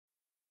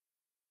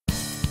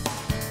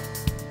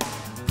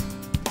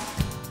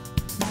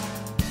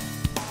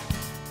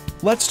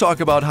Let's talk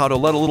about how to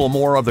let a little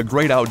more of the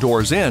great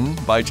outdoors in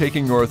by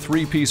taking your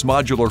 3-piece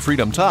modular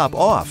Freedom top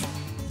off.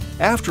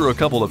 After a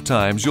couple of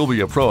times, you'll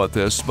be a pro at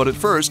this, but at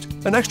first,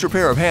 an extra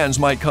pair of hands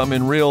might come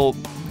in real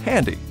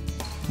handy.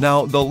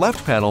 Now, the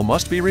left panel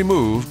must be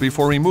removed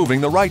before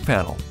removing the right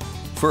panel.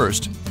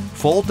 First,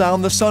 fold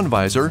down the sun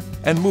visor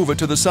and move it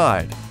to the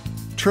side.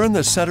 Turn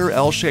the center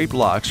L-shaped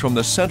locks from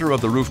the center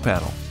of the roof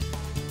panel.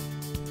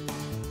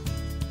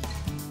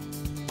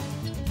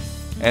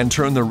 And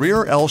turn the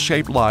rear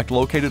L-shaped lock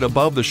located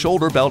above the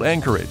shoulder belt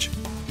anchorage.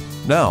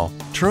 Now,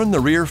 turn the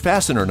rear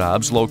fastener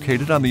knobs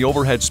located on the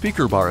overhead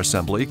speaker bar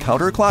assembly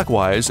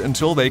counterclockwise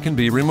until they can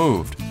be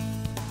removed.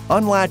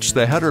 Unlatch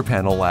the header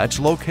panel latch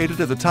located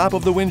at the top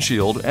of the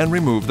windshield and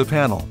remove the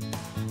panel.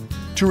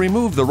 To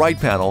remove the right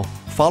panel,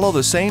 follow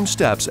the same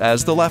steps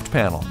as the left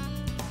panel.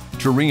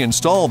 To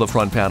reinstall the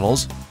front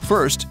panels,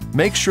 first,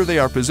 make sure they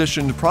are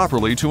positioned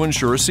properly to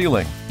ensure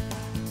sealing.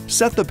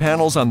 Set the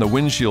panels on the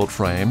windshield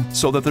frame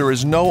so that there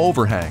is no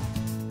overhang.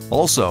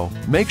 Also,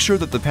 make sure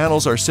that the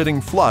panels are sitting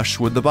flush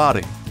with the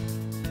body.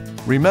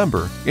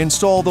 Remember,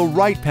 install the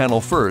right panel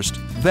first,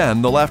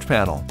 then the left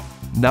panel.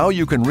 Now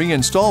you can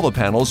reinstall the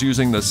panels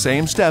using the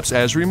same steps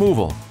as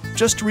removal.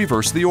 Just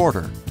reverse the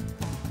order.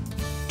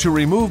 To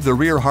remove the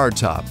rear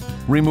hardtop,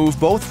 remove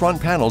both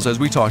front panels as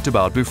we talked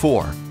about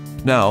before.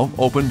 Now,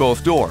 open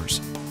both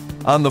doors.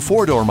 On the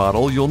 4-door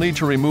model, you'll need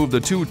to remove the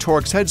 2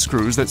 Torx head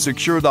screws that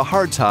secure the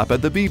hardtop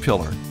at the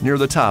B-pillar near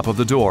the top of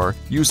the door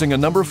using a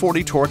number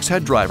 40 Torx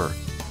head driver.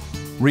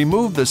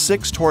 Remove the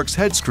 6 Torx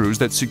head screws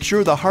that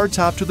secure the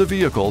hardtop to the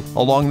vehicle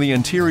along the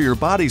interior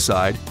body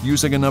side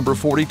using a number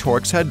 40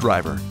 Torx head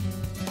driver.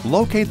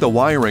 Locate the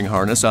wiring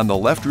harness on the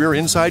left rear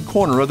inside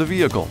corner of the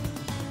vehicle.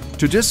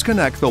 To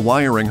disconnect the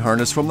wiring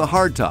harness from the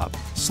hardtop,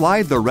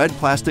 slide the red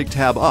plastic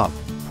tab up,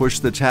 push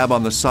the tab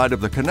on the side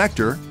of the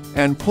connector,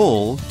 and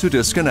pull to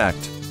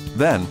disconnect.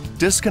 Then,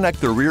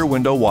 disconnect the rear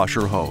window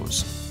washer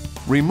hose.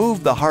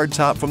 Remove the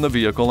hardtop from the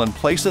vehicle and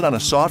place it on a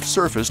soft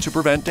surface to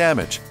prevent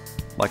damage.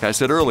 Like I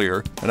said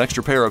earlier, an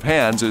extra pair of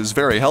hands is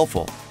very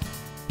helpful.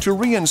 To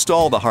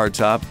reinstall the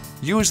hardtop,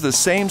 use the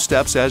same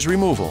steps as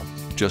removal.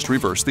 Just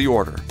reverse the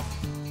order.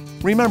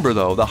 Remember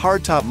though, the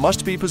hardtop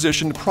must be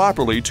positioned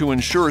properly to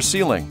ensure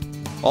sealing.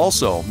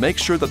 Also, make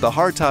sure that the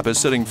hardtop is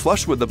sitting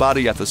flush with the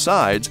body at the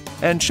sides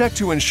and check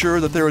to ensure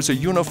that there is a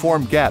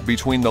uniform gap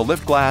between the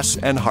lift glass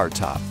and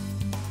hardtop.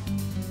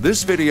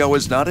 This video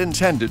is not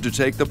intended to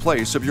take the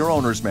place of your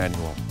owner's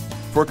manual.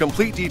 For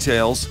complete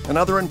details and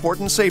other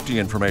important safety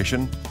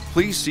information,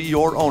 please see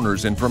your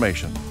owner's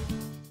information.